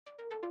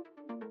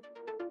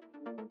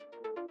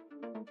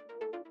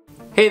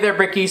Hey there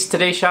Brickies,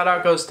 today's shout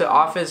out goes to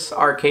Office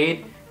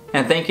Arcade,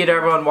 and thank you to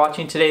everyone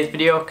watching today's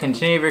video.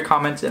 Continue your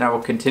comments and I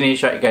will continue to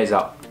shout you guys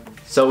out.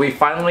 So we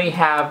finally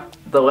have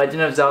the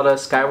Legend of Zelda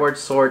Skyward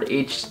Sword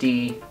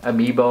HD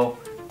Amiibo.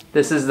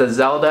 This is the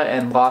Zelda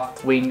and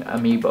Loftwing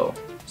Amiibo.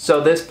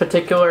 So this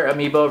particular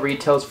Amiibo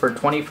retails for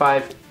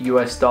 $25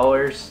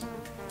 US,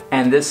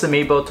 and this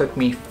Amiibo took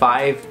me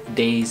 5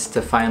 days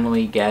to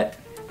finally get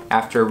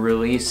after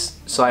release.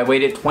 So I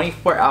waited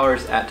 24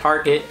 hours at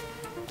Target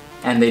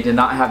and they did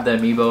not have the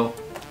Amiibo.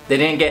 They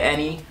didn't get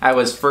any. I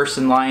was first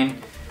in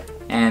line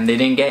and they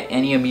didn't get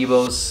any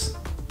Amiibos.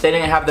 They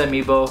didn't have the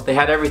Amiibo. They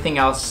had everything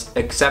else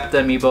except the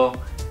Amiibo.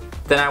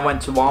 Then I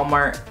went to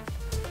Walmart.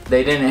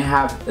 They didn't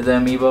have the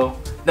Amiibo.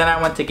 Then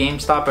I went to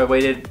GameStop. I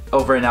waited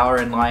over an hour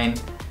in line.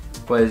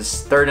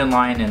 Was third in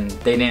line and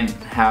they didn't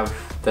have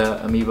the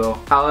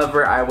Amiibo.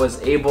 However, I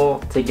was able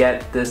to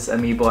get this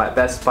Amiibo at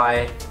Best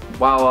Buy.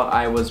 While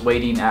I was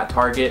waiting at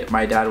Target,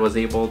 my dad was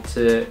able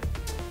to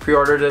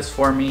pre-order this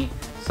for me.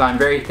 So I'm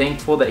very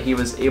thankful that he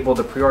was able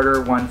to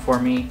pre-order one for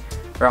me,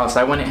 or else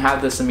I wouldn't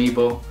have this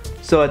Amiibo.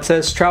 So it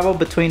says travel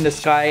between the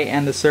sky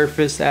and the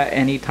surface at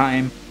any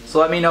time. So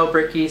let me know,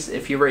 Brickies,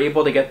 if you were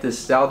able to get this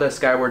Zelda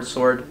Skyward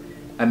Sword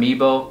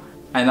Amiibo.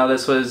 I know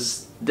this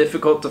was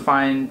difficult to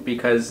find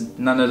because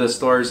none of the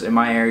stores in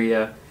my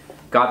area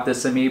got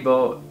this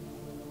Amiibo.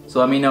 So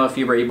let me know if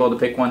you were able to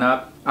pick one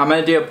up. I'm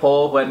gonna do a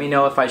poll. Let me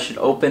know if I should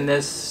open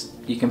this.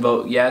 You can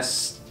vote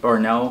yes or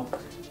no.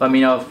 Let me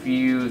know if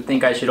you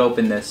think I should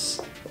open this.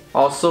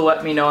 Also,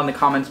 let me know in the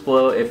comments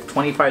below if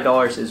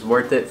 $25 is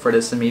worth it for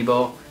this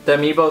Amiibo. The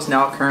Amiibos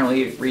now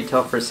currently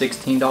retail for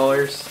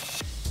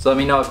 $16. So let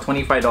me know if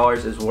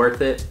 $25 is worth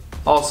it.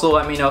 Also,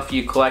 let me know if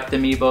you collect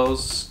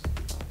Amiibos.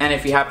 And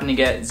if you happen to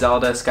get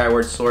Zelda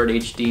Skyward Sword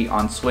HD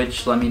on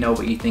Switch, let me know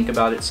what you think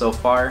about it so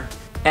far.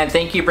 And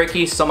thank you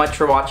Brickies so much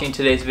for watching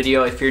today's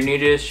video. If you're new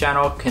to this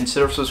channel,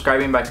 consider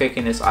subscribing by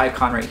clicking this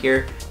icon right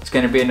here. It's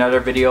going to be another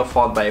video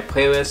followed by a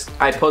playlist.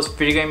 I post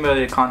video game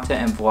related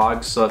content and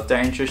vlogs, so if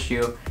that interests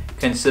you,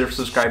 consider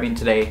subscribing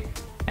today.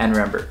 And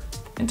remember,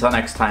 until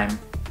next time,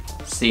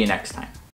 see you next time.